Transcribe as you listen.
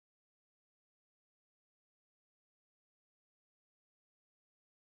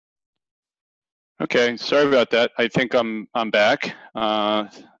Okay, sorry about that. I think I'm back. I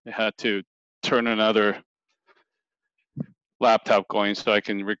had to turn another laptop going so I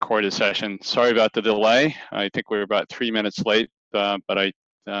can record a session. Sorry about the delay. I think we're about 3 minutes late, but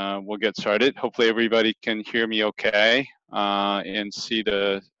we'll get started. Hopefully everybody can hear me okay and see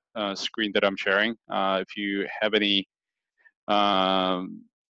the screen that I'm sharing. If you have any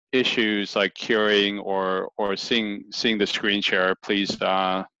issues like hearing or seeing the screen share, please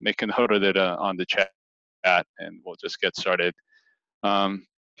make a note of it on the chat, and we'll just get started.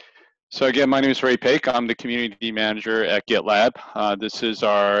 So again, my name is Ray Paik. I'm the community manager at GitLab. This is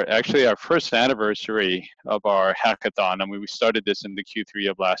actually our first anniversary of our hackathon. I mean, we started this in the Q3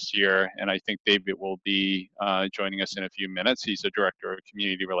 of last year, and I think David will be joining us in a few minutes. He's the director of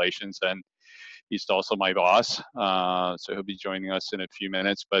community relations, and he's also my boss. So he'll be joining us in a few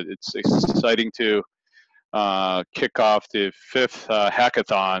minutes, but it's exciting to kick off the 5th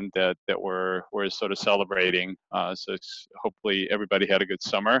hackathon that we're sort of celebrating. So hopefully everybody had a good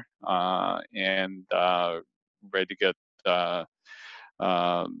summer and ready to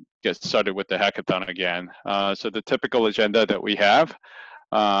get started with the hackathon again. So the typical agenda that we have,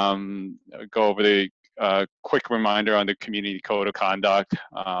 go over the quick reminder on the community code of conduct,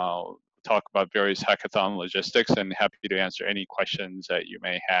 talk about various hackathon logistics, and happy to answer any questions that you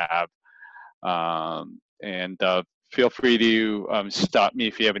may have. And feel free to stop me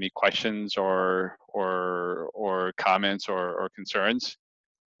if you have any questions or comments or concerns.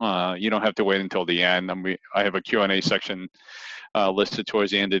 You don't have to wait until the end. I have a Q&A section listed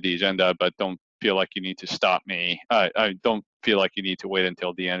towards the end of the agenda, but don't feel like you need to stop me. I don't feel like you need to wait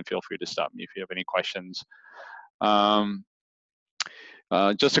until the end. Feel free to stop me if you have any questions.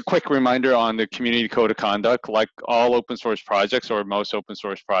 Just a quick reminder on the community code of conduct. Like all open source projects, or most open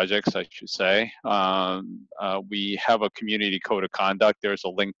source projects, I should say, we have a community code of conduct. There's a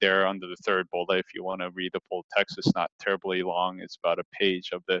link there under the 3rd bullet if you want to read the full text. It's not terribly long. It's about a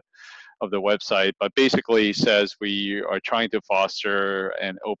page of the website, but basically says we are trying to foster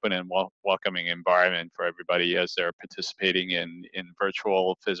an open and welcoming environment for everybody as they're participating in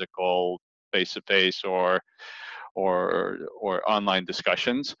virtual, physical, face-to-face, or online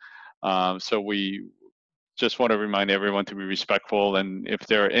discussions. So we just want to remind everyone to be respectful, and if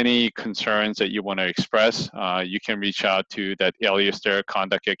there are any concerns that you want to express, you can reach out to that alias there,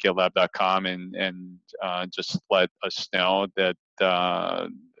 conduct@gitlab.com, and just let us know that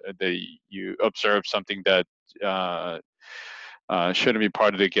you observe something that shouldn't be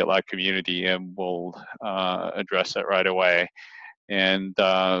part of the GitLab community, and we'll address that right away. And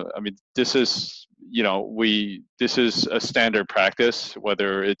I mean, this is, this is a standard practice,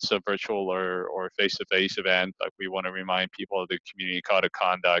 whether it's a virtual or face-to-face event. Like, we want to remind people of the community code of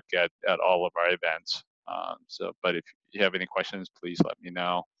conduct at all of our events. But if you have any questions, please let me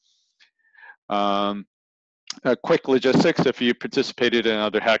know. Quick logistics: if you participated in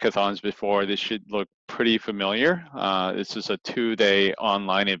other hackathons before, this should look pretty familiar. This is a 2-day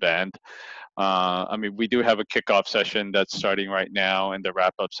online event. I mean, we do have a kickoff session that's starting right now, and the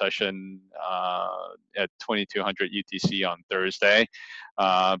wrap-up session at 2200 UTC on Thursday.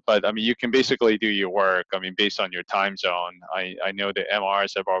 But I mean, you can basically do your work. I mean, based on your time zone. I know the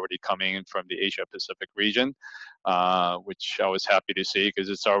MRs have already come in from the Asia Pacific region, which I was happy to see, because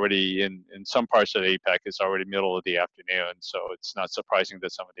it's already in some parts of the APAC, it's already middle of the afternoon. So it's not surprising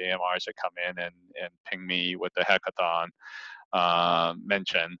that some of the MRs that come in and ping me with the hackathon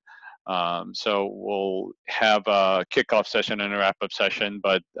mention. So we'll have a kickoff session and a wrap-up session,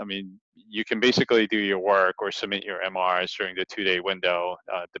 but I mean, you can basically do your work or submit your MRs during the 2-day window,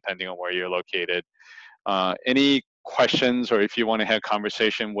 depending on where you're located. Any questions, or if you want to have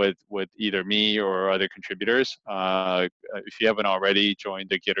conversation with either me or other contributors, if you haven't already joined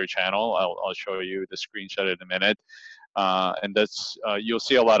the Gitter channel, I'll show you the screenshot in a minute. And that's you'll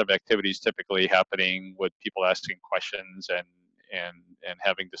see a lot of activities typically happening with people asking questions and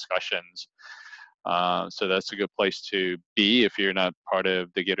having discussions. So that's a good place to be if you're not part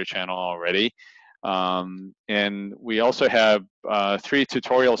of the Gitter channel already. And we also have 3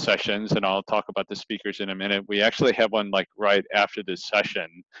 tutorial sessions, and I'll talk about the speakers in a minute. We actually have one like right after this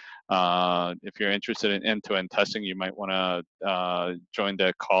session. If you're interested in end-to-end testing, you might want to join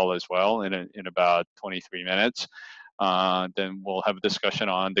that call as well in about 23 minutes. Then we'll have a discussion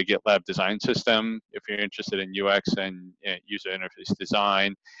on the GitLab design system if you're interested in UX and user interface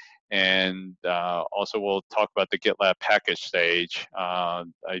design. And also we'll talk about the GitLab package stage. I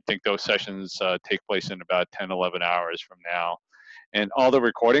think those sessions take place in about 10, 11 hours from now. And all the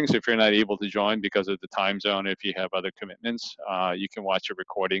recordings, if you're not able to join because of the time zone, if you have other commitments, you can watch the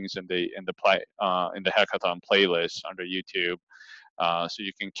recordings in the hackathon playlist under YouTube. so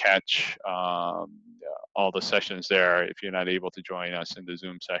you can catch all the sessions there if you're not able to join us in the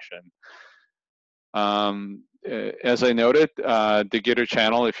Zoom session. As I noted, the Gitter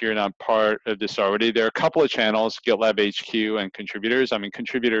channel, if you're not part of this already, there are a couple of channels, GitLab HQ and contributors. I mean,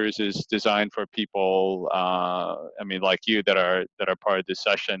 contributors is designed for people, I mean, like you that are part of this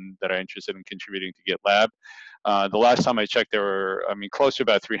session that are interested in contributing to GitLab. The last time I checked, there were, I mean, close to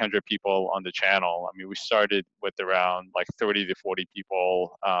about 300 people on the channel. I mean, we started with around like 30 to 40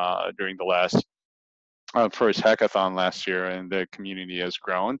 people during the last first hackathon last year, and the community has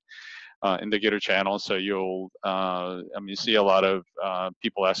grown in the Gitter channel. So you'll, I mean, see a lot of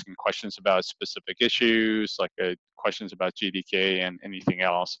people asking questions about specific issues, like questions about GDK and anything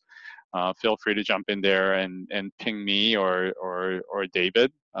else. Feel free to jump in there and ping me or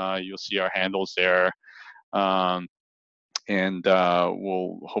David. You'll see our handles there. And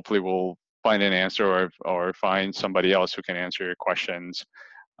hopefully we'll find an answer or find somebody else who can answer your questions.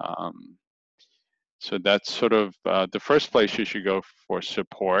 So that's sort of the first place you should go for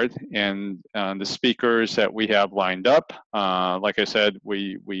support. And the speakers that we have lined up, like I said,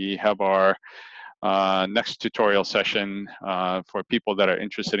 we have our next tutorial session for people that are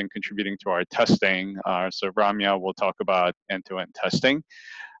interested in contributing to our testing. So Ramya will talk about end-to-end testing.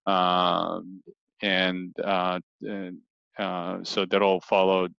 So that'll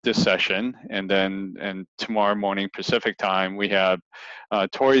follow this session, and then tomorrow morning Pacific time we have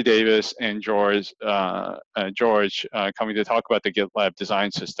Tori Davis and George coming to talk about the GitLab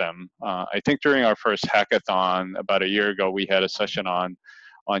design system. I think during our first hackathon about a year ago we had a session on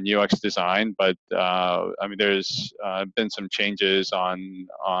UX design, but I mean there's been some changes on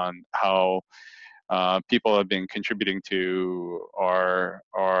how people have been contributing to our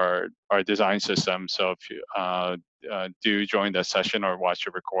design system. So if you do join that session or watch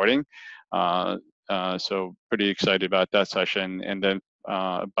the recording, so pretty excited about that session. And then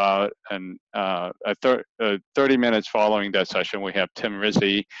about 30 minutes following that session, we have Tim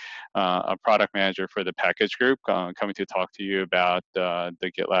Rizzi, a product manager for the package group, coming to talk to you about the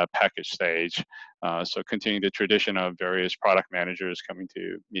GitLab package stage. So continuing the tradition of various product managers coming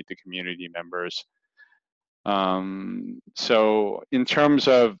to meet the community members. So in terms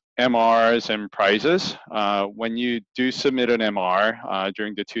of MRs and prizes, when you do submit an MR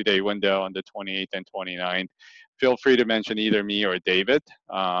during the 2-day window on the 28th and 29th, feel free to mention either me or David.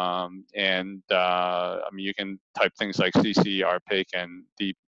 I mean, you can type things like CC, RPIC, and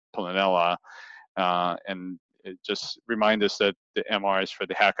Deep Planella, and just remind us that the MR is for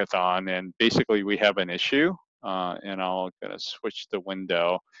the hackathon. And basically, we have an issue, and I'm going to switch the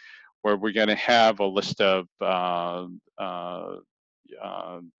window, where we're going to have a list of MRs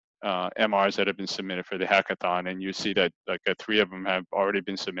that have been submitted for the hackathon, and you see that like 3 of them have already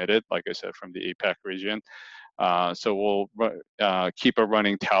been submitted, like I said, from the APAC region. So we'll keep a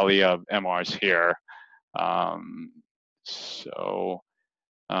running tally of MRs here.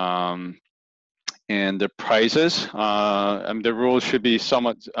 And the prizes, the rules should be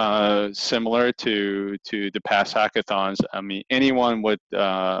somewhat similar to the past hackathons. I mean, anyone with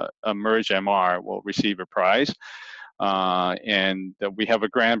a merge MR will receive a prize. And we have a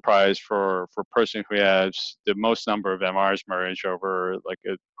grand prize for person who has the most number of MRs merged over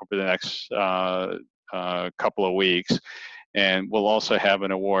over the next couple of weeks. And we'll also have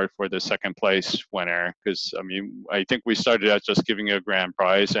an award for the second place winner, because I mean, I think we started out just giving a grand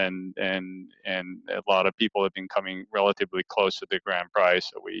prize, and a lot of people have been coming relatively close to the grand prize,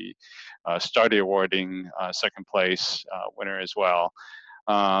 so we started awarding second place winner as well.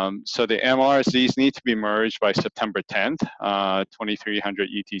 So the MRs, these need to be merged by September 10th, 2300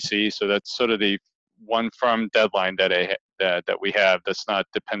 UTC. So that's sort of the one firm deadline that we have that's not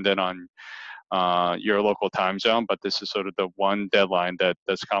dependent on your local time zone, but this is sort of the one deadline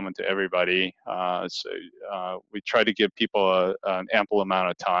that's common to everybody. So we try to give people an ample amount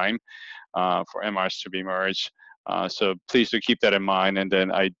of time for MRs to be merged. So please do keep that in mind. And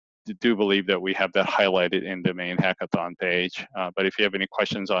then I do believe that we have that highlighted in the main hackathon page. But if you have any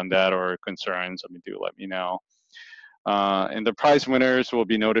questions on that or concerns, I mean, do let me know. And the prize winners will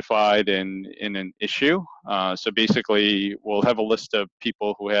be notified in an issue. So basically, we'll have a list of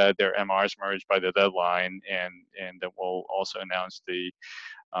people who had their MRs merged by the deadline, and then we'll also announce the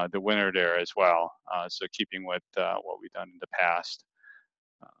winner there as well. So keeping with what we've done in the past.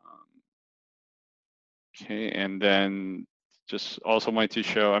 Okay, and then just also wanted to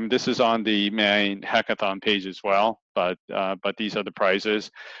show, I mean, this is on the main hackathon page as well, but these are the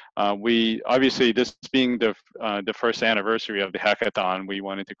prizes. We obviously, this being the first anniversary of the hackathon, we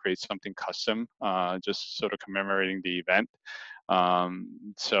wanted to create something custom, just sort of commemorating the event.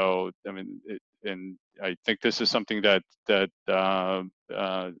 So I mean, I think this is something that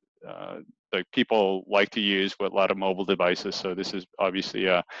like people like to use with a lot of mobile devices. So this is obviously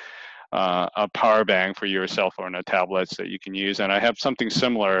a power bank for your cell phone or tablets that you can use. And I have something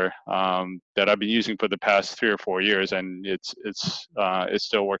similar that I've been using for the past 3 or 4 years, and it's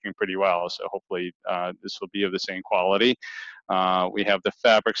still working pretty well. So hopefully this will be of the same quality. We have the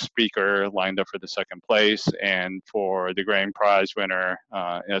Fabric speaker lined up for the second place, and for the grand prize winner,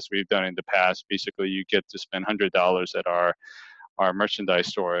 as we've done in the past, basically you get to spend $100 at our merchandise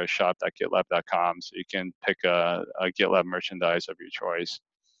store, shop.gitlab.com. So you can pick a GitLab merchandise of your choice.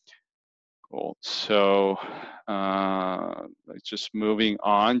 Cool. So just moving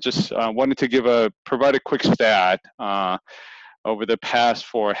on, just wanted to provide a quick stat. Over the past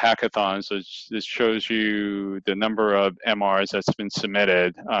 4 hackathons, this shows you the number of MRs that's been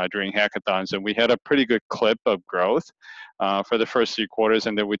submitted during hackathons, and we had a pretty good clip of growth for the first 3 quarters,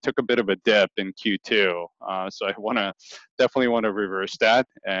 and then we took a bit of a dip in Q2. So I definitely want to reverse that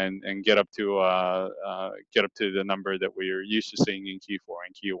and get up to the number that we are used to seeing in Q4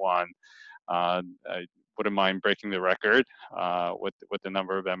 and Q1. I wouldn't mind breaking the record with the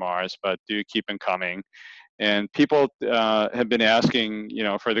number of MRs, but do keep them coming. And people have been asking,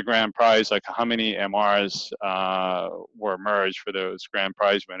 for the grand prize, like how many MRs were merged for those grand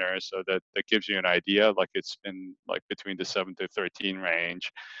prize winners. So that gives you an idea. Like it's been like between the 7 to 13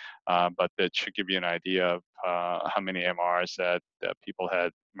 range, but that should give you an idea of how many MRs that people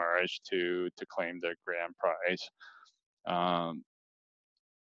had merged to claim the grand prize.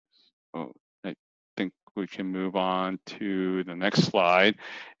 I think we can move on to the next slide.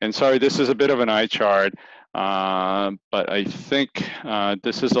 And sorry, this is a bit of an eye chart, but I think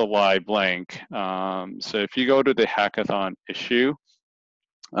this is a live link. So if you go to the hackathon issue,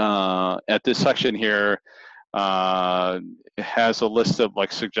 at this section here, it has a list of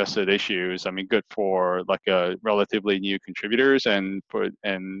like suggested issues. I mean, good for like a relatively new contributors, and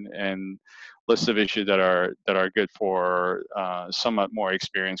lists of issues that are good for somewhat more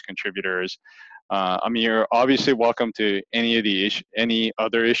experienced contributors. I mean, you're obviously welcome to any of any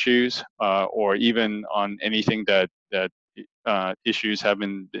other issues, or even on anything that issues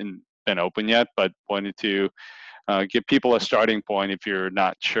haven't been open yet, but wanted to give people a starting point if you're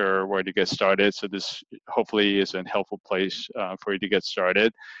not sure where to get started. So this hopefully is a helpful place for you to get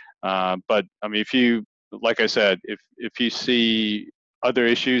started. But I mean, like I said, if you see other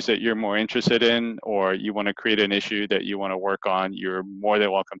issues that you're more interested in, or you want to create an issue that you want to work on, you're more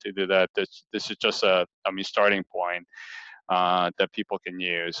than welcome to do that. This is just starting point that people can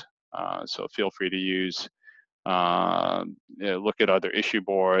use. So feel free to use, look at other issue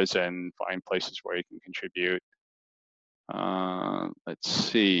boards and find places where you can contribute. Let's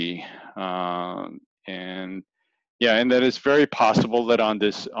see, and yeah, and that it's very possible that on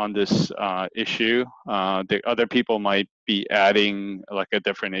this issue, the other people might be adding like a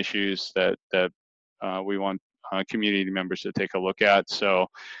different issues that we want community members to take a look at. So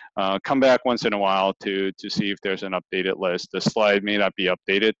come back once in a while to see if there's an updated list. The slide may not be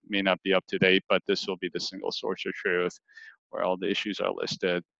updated, may not be up to date, but this will be the single source of truth where all the issues are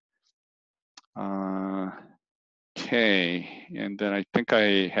listed. Okay, and then I think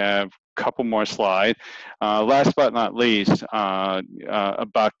I have a couple more slides. Last but not least,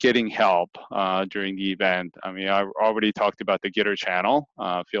 about getting help during the event. I mean, I already talked about the Gitter channel.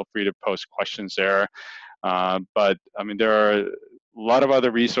 Feel free to post questions there. But I mean, there are a lot of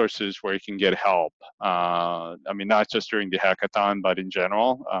other resources where you can get help. I mean, not just during the hackathon, but in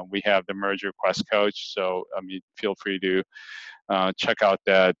general. We have the merge request coach. So I mean, feel free to check out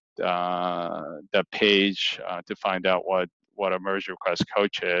that page to find out what a merge request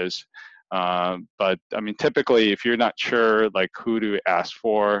coach is. But I mean, typically, if you're not sure like who to ask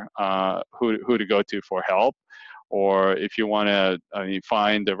for, who to go to for help, or if you want to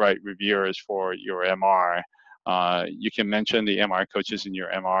find the right reviewers for your MR, you can mention the MR coaches in your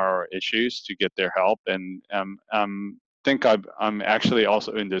MR issues to get their help. And think I'm actually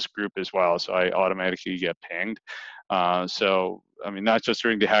also in this group as well, so I automatically get pinged. So I mean, not just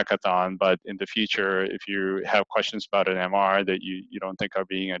during the hackathon, but in the future, if you have questions about an MR that you don't think are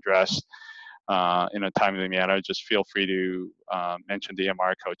being addressed in a timely manner, just feel free to mention the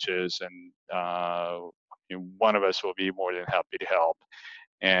MR coaches, and one of us will be more than happy to help.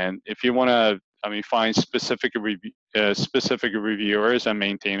 And if you want to, find specific reviewers and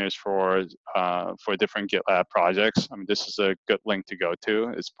maintainers for different GitLab projects, I mean, this is a good link to go to.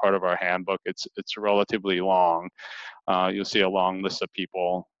 It's part of our handbook. It's relatively long. You'll see a long list of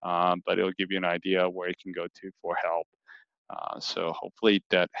people, but it'll give you an idea where you can go to for help. So hopefully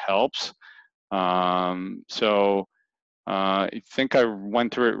that helps. So I think I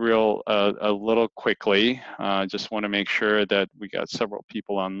went through it a little quickly. Just want to make sure that we got several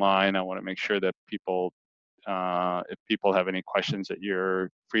people online. I want to make sure that people, if people have any questions, that you're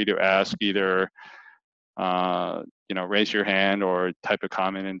free to ask, either raise your hand or type a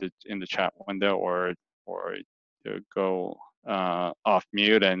comment in the chat window, or go off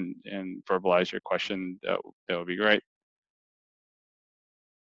mute and verbalize your question. That would be great.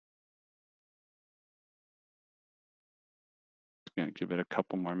 Gonna give it a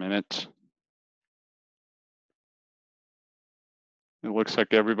couple more minutes. It looks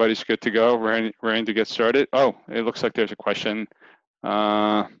like everybody's good to go. We're ready to get started. Oh, it looks like there's a question.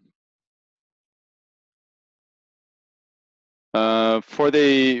 For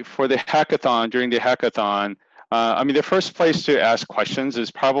the hackathon, during the hackathon, I mean, the first place to ask questions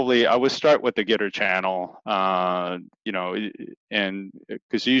is probably, I would start with the Gitter channel, and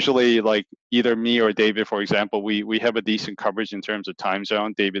because usually, like, either me or David, for example, we have a decent coverage in terms of time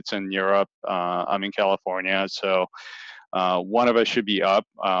zone. David's in Europe, I'm in California, so one of us should be up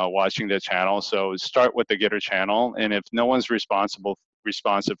watching the channel. So start with the Gitter channel, and if no one's responsive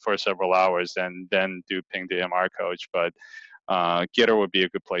for several hours, then do ping the MR coach. But Gitter would be a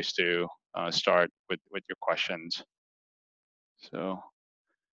good place to start with your questions. So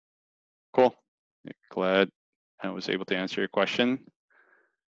cool. Glad I was able to answer your question.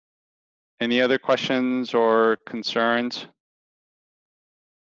 Any other questions or concerns?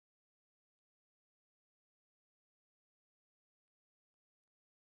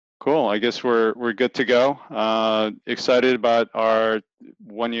 Cool. I guess we're good to go. Excited about our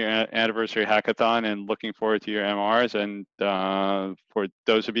 1-year anniversary hackathon and looking forward to your MRs. And for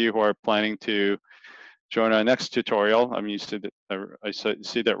those of you who are planning to join our next tutorial, I mean, I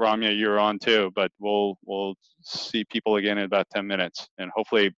see that Ramya, you're on too, but we'll see people again in about 10 minutes. And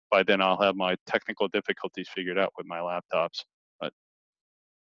hopefully by then I'll have my technical difficulties figured out with my laptops. But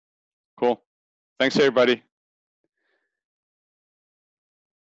cool. Thanks, everybody.